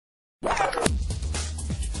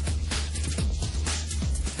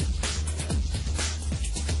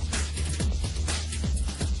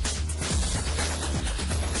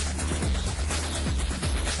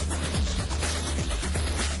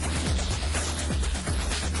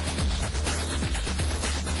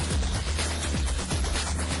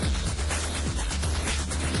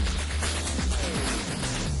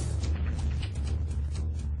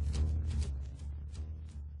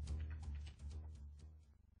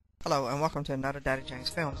Hello and welcome to another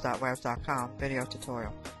DaddyJamesFilms.webs.com video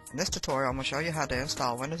tutorial. In this tutorial I'm going to show you how to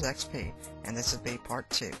install Windows XP, and this will be part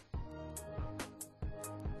 2.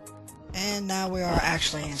 And now we are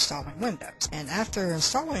actually installing Windows. And after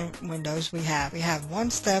installing Windows we have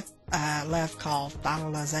one step left called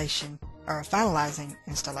finalizing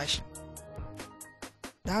installation.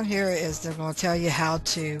 Down here they're going to tell you how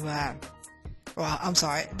to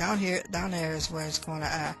down there is where it's going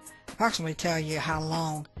to approximately tell you how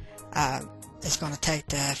long it's going to take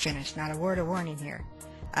to finish. Now, the word of warning here,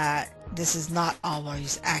 this is not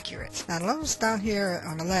always accurate. Now, notice down here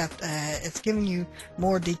on the left, it's giving you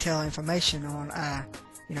more detailed information on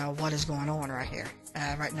what is going on right here.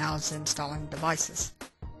 Right now it's installing devices.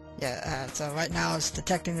 So right now it's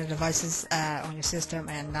detecting the devices on your system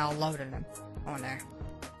and now loading them on there.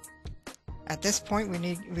 At this point we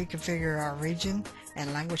need to reconfigure our region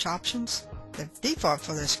and language options. The default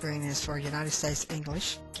for this screen is for United States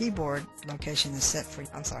English. The keyboard location is set for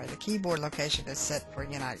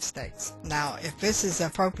United States. Now, if this is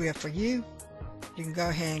appropriate for you, you can go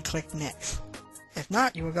ahead and click Next. If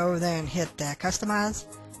not, you will go over there and hit the Customize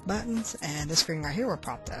buttons, and this screen right here will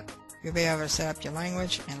pop up. You'll be able to set up your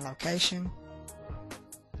language and location.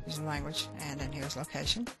 Here's the language, and then here's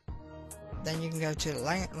location. Then you can go to the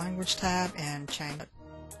Language tab and change it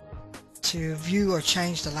to view or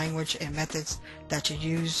change the language and methods that you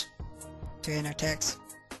use to enter text.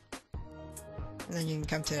 And then you can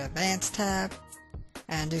come to the Advanced tab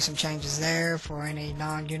and do some changes there for any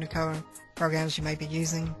non-Unicode programs you may be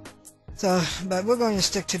using. But we're going to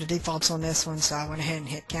stick to the defaults on this one, so I went ahead and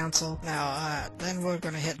hit cancel. Now then we're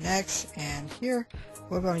going to hit next, and here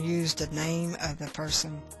we're going to use the name of the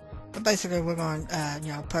person. But basically we're going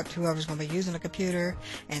to put whoever's going to be using the computer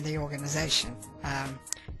and the organization.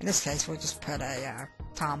 In this case we'll just put a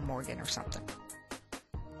Tom Morgan or something.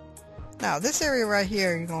 Now this area right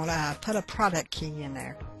here, you're going to put a product key in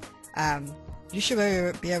there. You should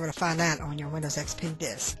be able to find that on your Windows XP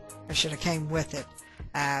disk. It should have came with it.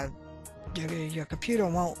 Your computer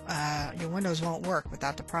won't, your Windows won't work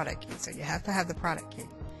without the product key, so you have to have the product key.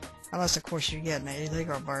 Unless of course you get an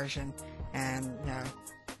illegal version and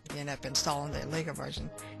you end up installing the illegal version,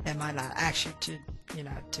 it might not ask you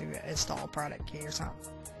to install a product key or something.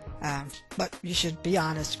 But you should be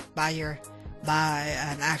honest, buy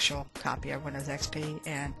an actual copy of Windows XP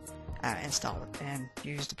and install it and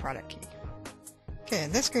use the product key. Okay,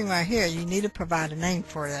 in this screen right here, you need to provide a name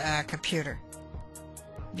for the computer.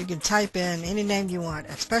 You can type in any name you want,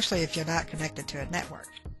 especially if you're not connected to a network.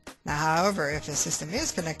 Now, however, if the system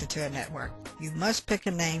is connected to a network, you must pick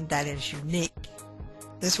a name that is unique.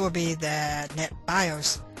 This will be the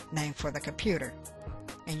NetBIOS name for the computer,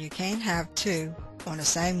 and you can't have two on the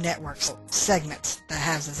same network segments that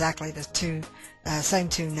has exactly the same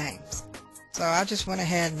two names. So I just went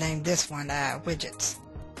ahead and named this one widgets.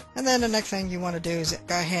 And then the next thing you want to do is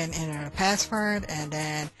go ahead and enter a password and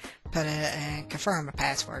then put it and confirm a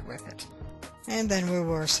password with it. And then we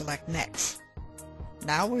will select next.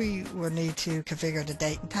 Now we will need to configure the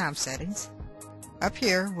date and time settings. Up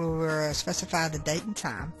here we will specify the date and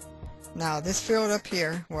time. Now this field up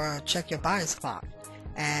here will check your BIOS clock,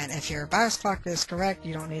 and if your BIOS clock is correct,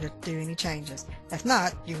 you don't need to do any changes. If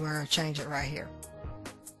not, you will change it right here.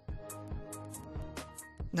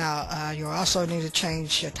 Now you'll also need to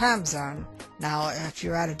change your time zone. Now if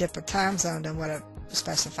you're at a different time zone than what it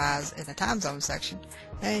specifies in the time zone section,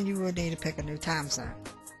 then you will need to pick a new time zone.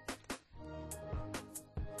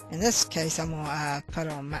 In this case I'm going to put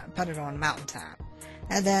it on Mountain Time,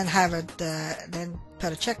 and then have it then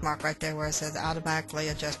put a check mark right there where it says automatically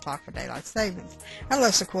adjust clock for daylight savings.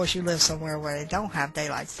 Unless of course you live somewhere where they don't have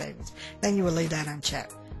daylight savings, then you will leave that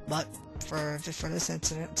unchecked. But for this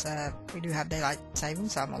incident, we do have daylight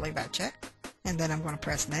savings, so I'm going to leave that checked. And then I'm going to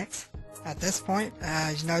press next. At this point,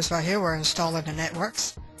 as you notice right here, we're installing the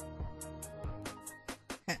networks.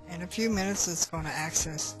 In a few minutes it's going to ask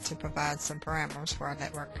us to provide some parameters for our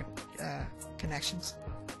network connections.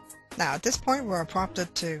 Now at this point we're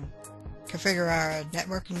prompted to configure our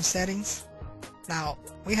networking settings. Now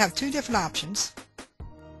we have two different options.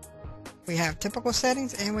 We have typical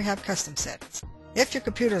settings and we have custom settings. If your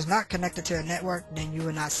computer is not connected to a network, then you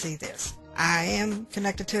will not see this. I am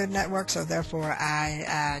connected to a network, so therefore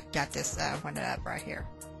I got this window up right here.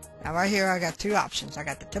 Now right here I got two options. I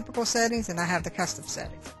got the typical settings and I have the custom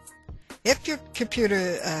settings. If your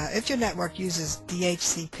computer, if your network uses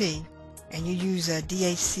DHCP and you use a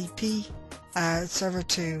DHCP server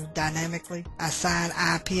to dynamically assign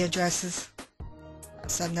IP addresses,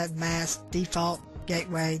 subnet mask, default,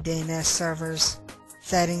 gateway, DNS servers,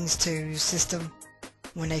 settings to system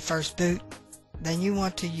when they first boot, then you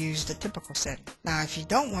want to use the typical setting. Now, if you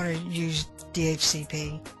don't want to use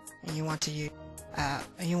DHCP and you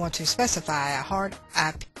want to specify a hard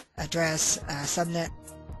IP address, subnet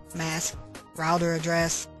mask, router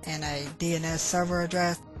address, and a DNS server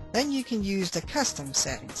address, then you can use the custom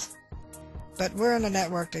settings. But we're in a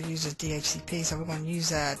network that uses DHCP, so we're going to use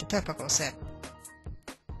the typical setting.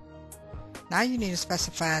 Now you need to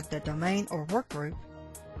specify the domain or workgroup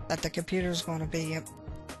that the computer is going to be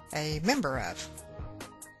a member of.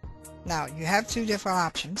 Now, you have two different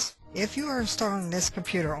options. If you are installing this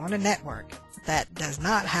computer on a network that does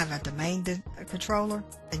not have a domain controller,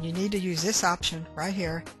 then you need to use this option right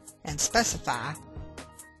here and specify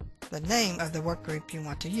the name of the workgroup you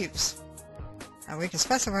want to use. Now, we can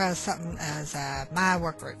specify something as my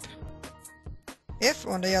workgroup. If,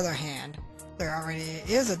 on the other hand, there already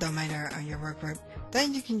is a domainer on your workgroup,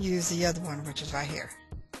 then you can use the other one, which is right here.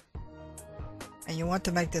 And you want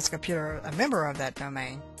to make this computer a member of that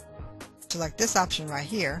domain. Select this option right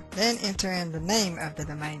here, then enter in the name of the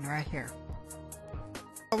domain right here.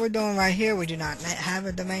 What we're doing right here, we do not have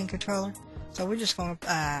a domain controller, so we're just going to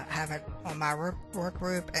have it on my work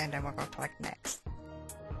group, and then we're going to click next.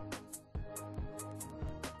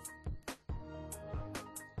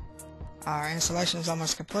 Our installation is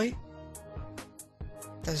almost complete.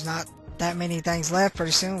 There's not that many things left.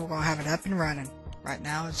 Pretty soon we're going to have it up and running. Right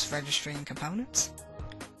now it's registering components.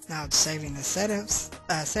 Now it's saving the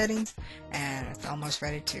settings, and it's almost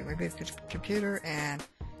ready to reboot the computer, and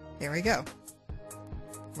here we go.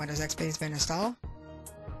 Windows XP has been installed.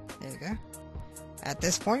 There you go. At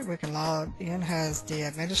this point, we can log in as the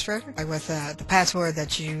administrator with the password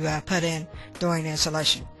that you put in during the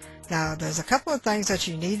installation. Now, there's a couple of things that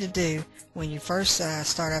you need to do when you first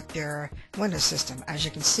start up your Windows system. As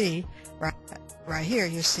you can see, right here,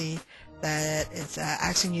 you see that it's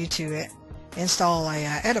asking you to install a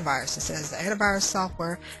antivirus. It says the antivirus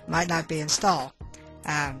software might not be installed.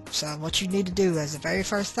 So what you need to do as the very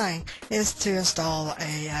first thing is to install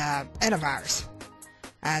a antivirus.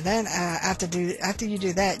 And then after you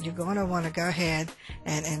do that, you're going to want to go ahead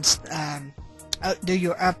and do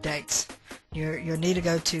your updates. You'll need to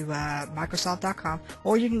go to Microsoft.com,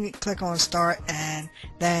 or you can click on Start and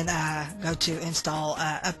then go to Install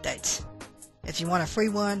Updates. If you want a free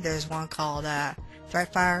one, there's one called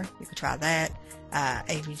Threatfire. You can try that.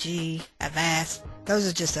 AVG, Avast. Those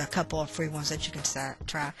are just a couple of free ones that you can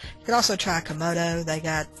try. You can also try Komodo. They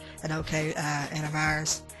got an okay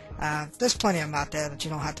antivirus. There's plenty of them out there that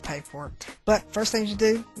you don't have to pay for. But first thing you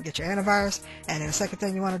do, you get your antivirus, and then the second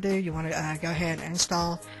thing you want to do, you want to go ahead and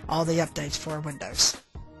install all the updates for Windows.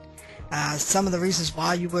 Some of the reasons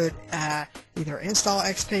why you would either install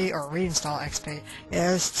XP or reinstall XP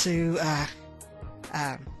is to,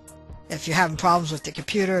 if you're having problems with the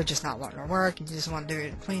computer, just not wanting to work, you just want to do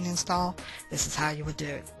a clean install, this is how you would do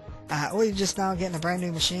it. Or you're just now getting a brand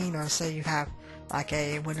new machine, or say you have like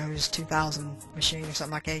a Windows 2000 machine or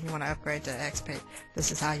something like that, you want to upgrade to XP.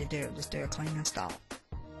 This is how you do it. Just do a clean install.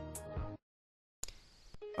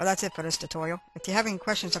 Well, that's it for this tutorial. If you have any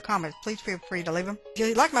questions or comments, please feel free to leave them. If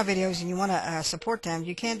you like my videos and you want to support them,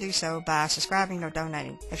 you can do so by subscribing or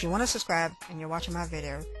donating. If you want to subscribe and you're watching my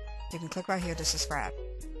video, you can click right here to subscribe.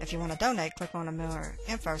 If you want to donate, click on the more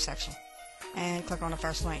info section and click on the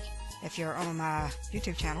first link. If you're on my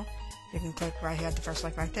YouTube channel, you can click right here at the first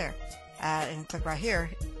link right there. And click right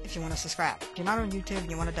here if you want to subscribe. If you're not on YouTube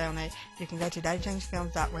and you want to donate, you can go to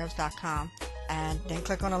daddyjamesfilms.webs.com and then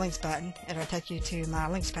click on the links button. It'll take you to my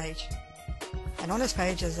links page. And on this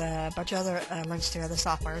page is a bunch of other links to other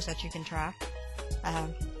softwares that you can try.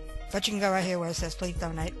 But you can go right here where it says please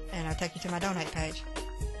donate, and it'll take you to my donate page.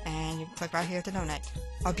 And you can click right here to donate.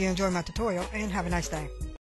 Hope you enjoyed my tutorial, and have a nice day.